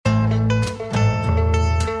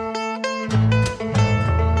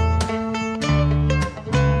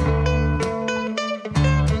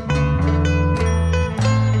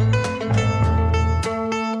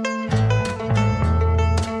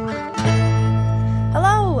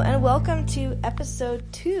and welcome to episode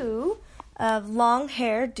 2 of Long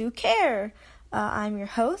Hair Do Care. I'm your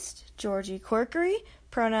host, Georgie Corkery,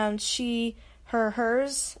 pronouns she, her,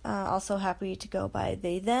 hers, also happy to go by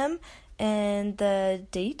they, them, and the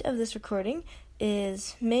date of this recording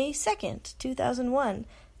is May 2nd, 2001,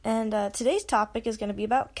 and today's topic is going to be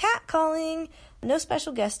about catcalling. No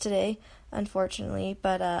special guest today, unfortunately,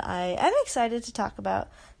 but I'm excited to talk about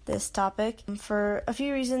this topic for a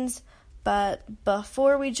few reasons. But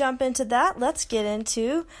before we jump into that, let's get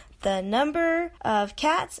into the number of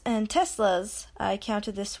cats and Teslas I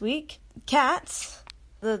counted this week. Cats,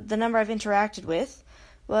 the number I've interacted with,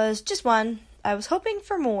 was just one. I was hoping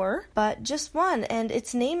for more, but just one, and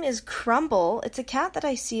its name is Crumble. It's a cat that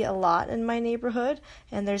I see a lot in my neighborhood,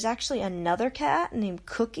 and there's actually another cat named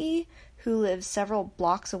Cookie who lives several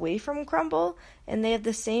blocks away from Crumble, and they have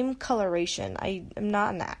the same coloration. I am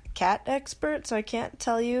not a cat expert, so I can't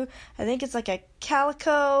tell you. I think it's like a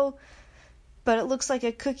calico, but it looks like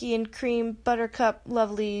a cookie and cream, buttercup,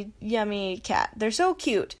 lovely, yummy cat. They're so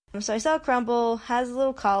cute. So I saw Crumble, has a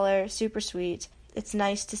little collar, super sweet. It's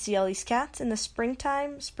nice to see all these cats in the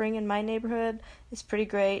springtime. Spring in my neighborhood is pretty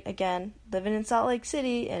great. Again, living in Salt Lake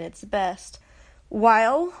City, and it's the best.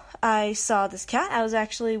 While I saw this cat, I was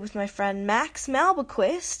actually with my friend Max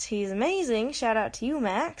Malbequist. He's amazing. Shout out to you,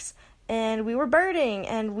 Max. And we were birding,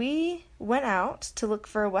 and we went out to look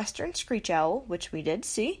for a western screech owl, which we did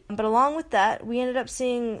see. But along with that, we ended up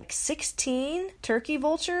seeing 16 turkey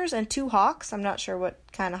vultures and 2 hawks. I'm not sure what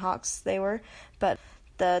kind of hawks they were, but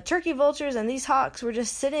the turkey vultures and these hawks were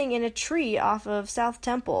just sitting in a tree off of South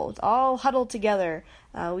Temple, all huddled together.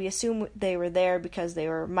 We assume they were there because they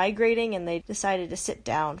were migrating and they decided to sit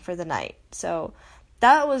down for the night. So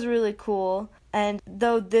that was really cool. And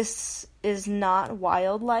though this is not a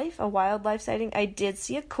wildlife sighting, I did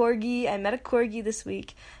see a corgi. I met a corgi this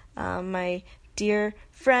week. My dear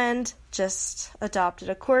friend just adopted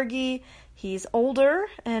a corgi. He's older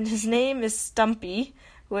and his name is Stumpy,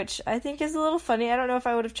 which I think is a little funny. I don't know if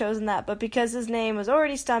I would have chosen that, but because his name was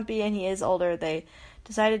already Stumpy and he is older, they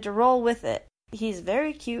decided to roll with it. He's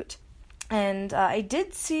very cute. And I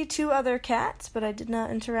did see 2 other cats, but I did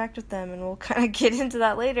not interact with them, and we'll kind of get into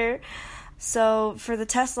that later. So for the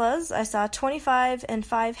Teslas, I saw 25 and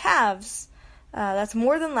 5 halves. That's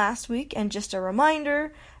more than last week, and just a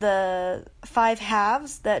reminder, the 5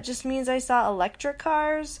 halves, that just means I saw electric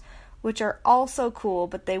cars, which are also cool,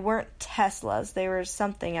 but they weren't Teslas. They were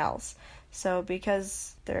something else. So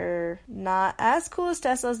because they're not as cool as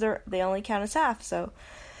Teslas, they only count as half. So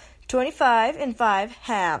 25 and 5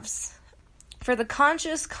 halves. For the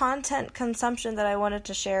conscious content consumption that I wanted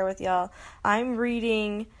to share with y'all, I'm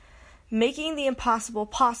reading Making the Impossible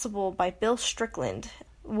Possible by Bill Strickland.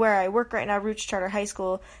 Where I work right now, Roots Charter High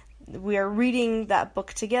School, we are reading that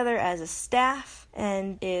book together as a staff,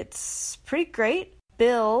 and it's pretty great.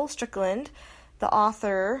 Bill Strickland, the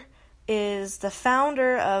author, is the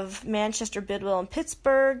founder of Manchester, Bidwell, and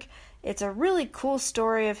Pittsburgh. It's a really cool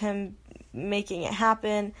story of him making it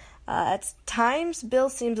happen. At times, Bill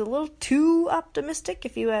seems a little too optimistic,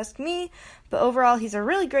 if you ask me, but overall, he's a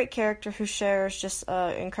really great character who shares just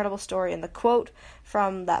an incredible story, and the quote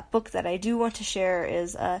from that book that I do want to share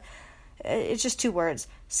is, it's just 2 words,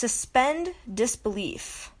 suspend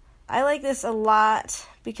disbelief. I like this a lot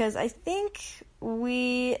because I think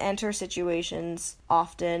we enter situations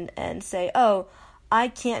often and say, oh, I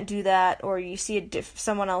can't do that, or you see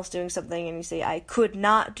someone else doing something and you say, I could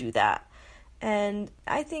not do that. And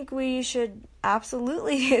I think we should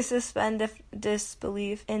absolutely suspend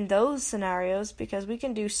disbelief in those scenarios because we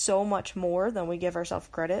can do so much more than we give ourselves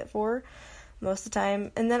credit for most of the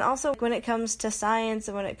time. And then also when it comes to science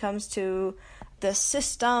and when it comes to the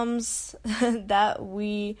systems that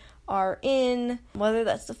we are in, whether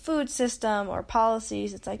that's the food system or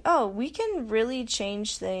policies, it's like, oh, we can really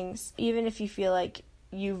change things even if you feel like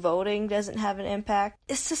you voting doesn't have an impact.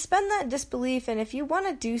 Suspend that disbelief, and if you want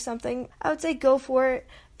to do something, I would say go for it.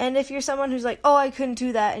 And if you're someone who's like, oh, I couldn't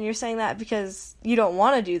do that, and you're saying that because you don't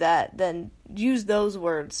want to do that, then use those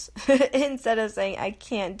words instead of saying, I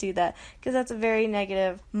can't do that, because that's a very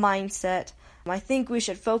negative mindset. I think we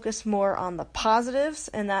should focus more on the positives,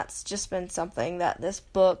 and that's just been something that this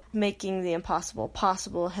book, Making the Impossible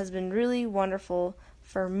Possible, has been really wonderful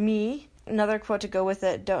for me. Another quote to go with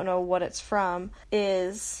it, don't know what it's from,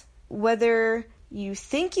 is whether you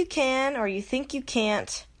think you can or you think you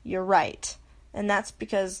can't, you're right. And that's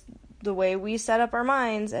because the way we set up our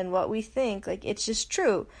minds and what we think, like, it's just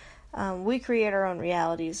true. We create our own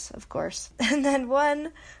realities, of course. And then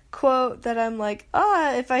one quote that I'm like,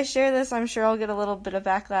 if I share this, I'm sure I'll get a little bit of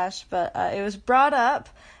backlash, but it was brought up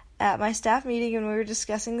at my staff meeting and we were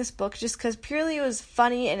discussing this book just because purely it was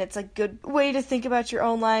funny and it's a good way to think about your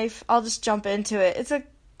own life. I'll just jump into it. It's a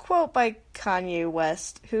quote by Kanye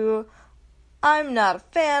West, who I'm not a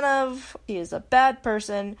fan of. He is a bad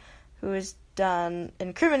person who has done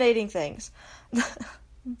incriminating things.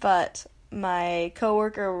 But my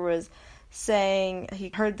coworker was saying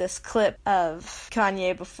he heard this clip of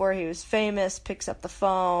Kanye before he was famous, picks up the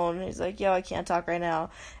phone, he's like, yo, I can't talk right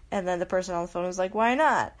now. And then the person on the phone was like, why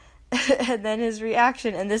not? And then his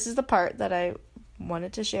reaction, and this is the part that I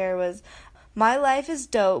wanted to share, was, my life is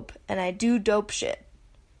dope and I do dope shit.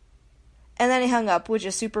 And then he hung up, which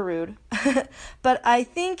is super rude. But I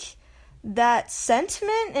think that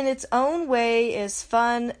sentiment in its own way is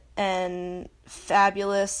fun and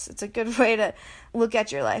fabulous. It's a good way to look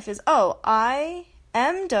at your life, is, oh, I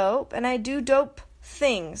am dope and I do dope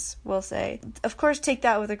things, we'll say. Of course, take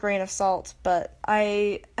that with a grain of salt, but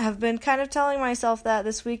I have been kind of telling myself that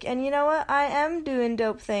this week, and you know what? I am doing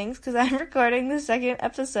dope things because I'm recording the second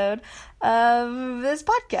episode of this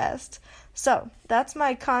podcast. So, that's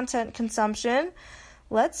my content consumption.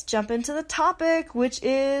 Let's jump into the topic, which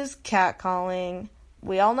is catcalling.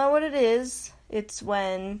 We all know what it is. It's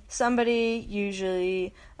when somebody,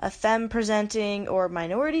 usually a femme-presenting or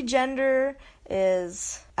minority gender,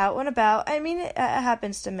 is out and about. I mean, it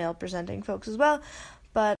happens to male-presenting folks as well,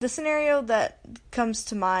 but the scenario that comes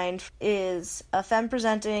to mind is a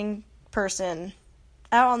femme-presenting person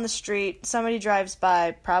out on the street. Somebody drives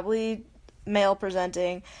by, probably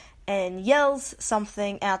male-presenting, and yells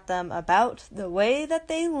something at them about the way that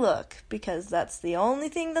they look, because that's the only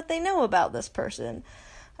thing that they know about this person.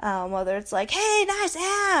 Whether it's like, hey, nice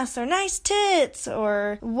ass, or nice tits,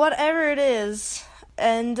 or whatever it is.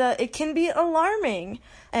 And it can be alarming.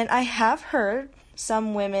 And I have heard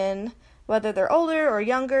some women, whether they're older or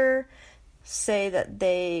younger, say that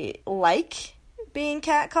they like being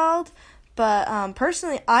catcalled. But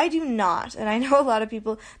personally, I do not. And I know a lot of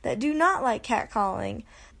people that do not like catcalling.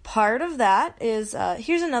 Part of that is,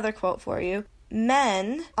 here's another quote for you.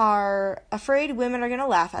 Men are afraid women are going to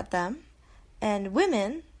laugh at them. And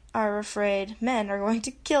women are afraid men are going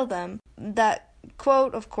to kill them. That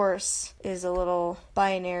quote, of course, is a little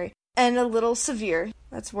binary and a little severe.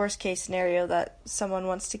 That's worst case scenario, that someone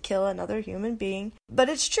wants to kill another human being. But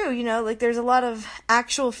it's true, you know, like there's a lot of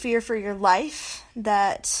actual fear for your life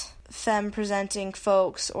that femme-presenting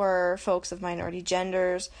folks or folks of minority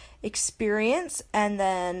genders experience, and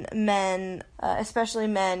then men, especially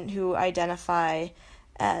men who identify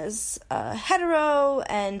as hetero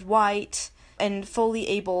and white and fully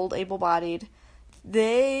able-bodied,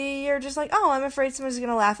 they are just like, oh, I'm afraid someone's going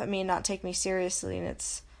to laugh at me and not take me seriously. And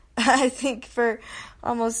it's, I think for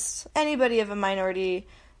almost anybody of a minority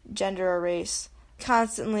gender or race,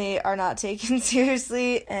 constantly are not taken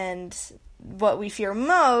seriously, and what we fear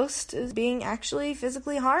most is being actually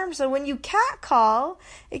physically harmed. So when you catcall,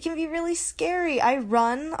 it can be really scary. I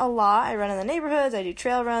run a lot. I run in the neighborhoods. I do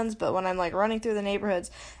trail runs. But when I'm like running through the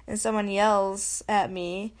neighborhoods and someone yells at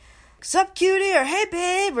me, sup cutie, or hey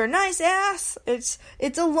babe, or nice ass, it's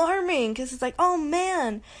alarming, because it's like, oh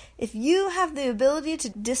man, if you have the ability to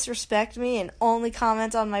disrespect me and only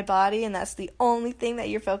comment on my body, and that's the only thing that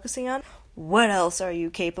you're focusing on, what else are you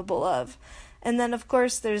capable of? And then of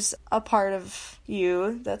course there's a part of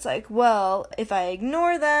you that's like, well, if I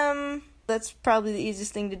ignore them, that's probably the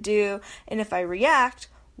easiest thing to do, and if I react,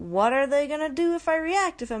 what are they gonna do if I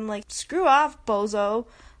react? If I'm like, screw off, bozo.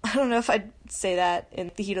 I don't know if I'd say that in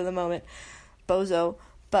the heat of the moment, bozo,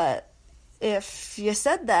 but if you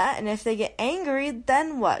said that, and if they get angry,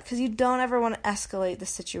 then what? Because you don't ever want to escalate the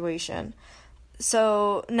situation.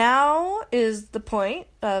 So now is the point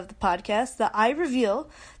of the podcast that I reveal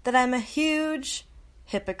that I'm a huge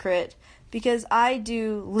hypocrite, because I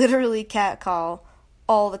do literally catcall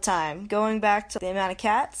all the time. Going back to the amount of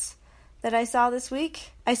cats that I saw this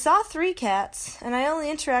week, I saw 3 cats, and I only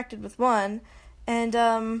interacted with one. And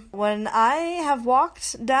when I have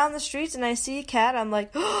walked down the streets and I see a cat, I'm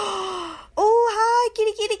like, oh, hi,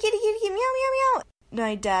 kitty, kitty, kitty, kitty, kitty, meow, meow, meow.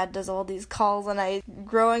 My dad does all these calls, and I,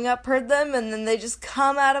 growing up, heard them, and then they just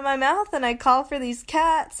come out of my mouth, and I call for these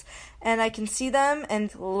cats, and I can see them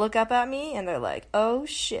and look up at me, and they're like, oh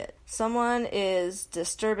shit, someone is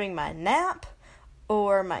disturbing my nap,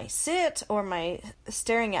 or my sit, or my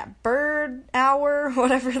staring at bird hour,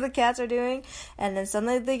 whatever the cats are doing, and then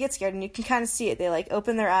suddenly they get scared, and you can kind of see it. They like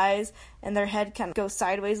open their eyes, and their head kind of goes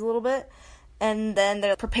sideways a little bit, and then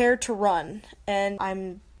they're prepared to run, and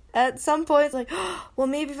I'm at some point like, oh, well,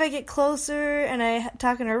 maybe if I get closer and I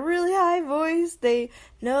talk in a really high voice, they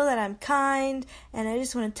know that I'm kind, and I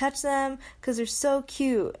just want to touch them because they're so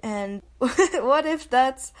cute. And what if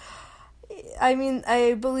that's I mean,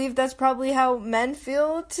 I believe that's probably how men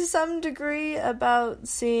feel to some degree about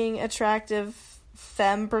seeing attractive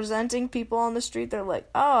femme-presenting people on the street. They're like,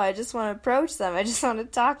 oh, I just want to approach them. I just want to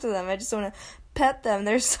talk to them. I just want to pet them.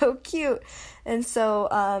 They're so cute. And so,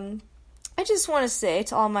 I just want to say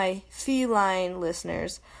to all my feline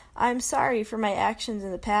listeners, I'm sorry for my actions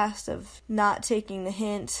in the past of not taking the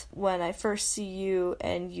hint when I first see you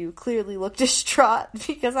and you clearly look distraught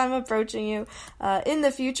because I'm approaching you. In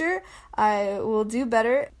the future, I will do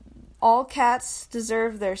better. All cats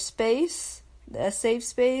deserve their space, a safe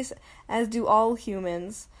space, as do all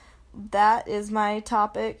humans. That is my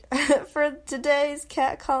topic for today's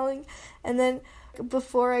catcalling. And then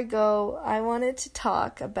before I go, I wanted to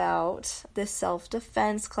talk about this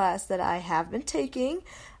self-defense class that I have been taking,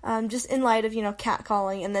 just in light of,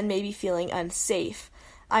 catcalling and then maybe feeling unsafe.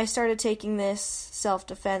 I started taking this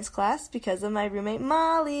self-defense class because of my roommate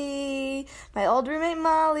Molly, my old roommate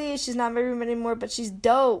Molly. She's not my roommate anymore, but she's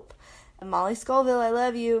dope. Molly Scoville, I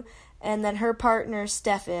love you. And then her partner,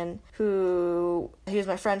 Stefan, he was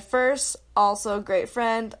my friend first, also a great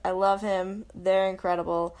friend. I love him. They're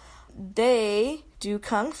incredible. They do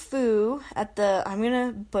kung fu at I'm going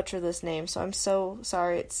to butcher this name, so I'm so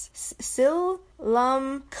sorry. It's Sil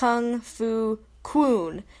Lum Kung Fu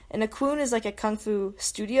Kwun. And a Kwun is like a kung fu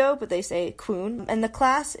studio, but they say Kwun. And the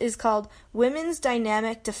class is called Women's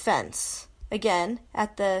Dynamic Defense. Again,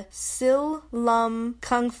 at the Sil Lum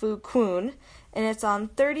Kung Fu Kwun. And it's on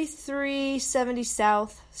 3370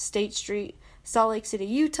 South State Street, Salt Lake City,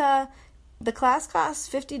 Utah. The class costs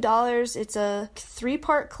 $50. It's a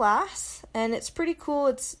 3-part class, and it's pretty cool.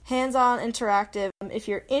 It's hands-on, interactive. If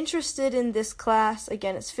you're interested in this class,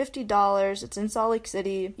 again, it's $50. It's in Salt Lake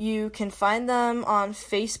City. You can find them on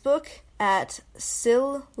Facebook at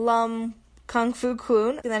Sil Lum Kung Fu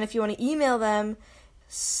Kwun. And then if you want to email them,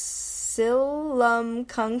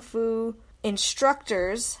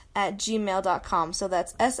 silumkungfuinstructors@gmail.com. So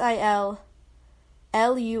that's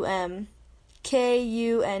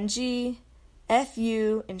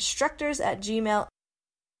SILLUMKUNGFU instructors@gmail.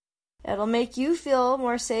 It'll make you feel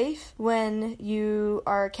more safe when you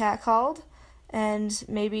are catcalled, and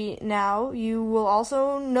maybe now you will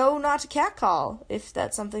also know not to catcall if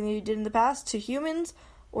that's something that you did in the past to humans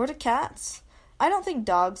or to cats. I don't think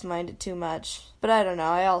dogs mind it too much, but I don't know.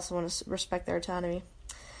 I also want to respect their autonomy.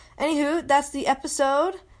 Anywho, that's the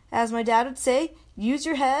episode. As my dad would say, use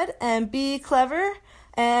your head and be clever.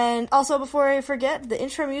 And also, before I forget, the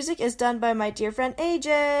intro music is done by my dear friend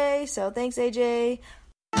AJ. So thanks, AJ.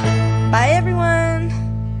 Bye, everyone.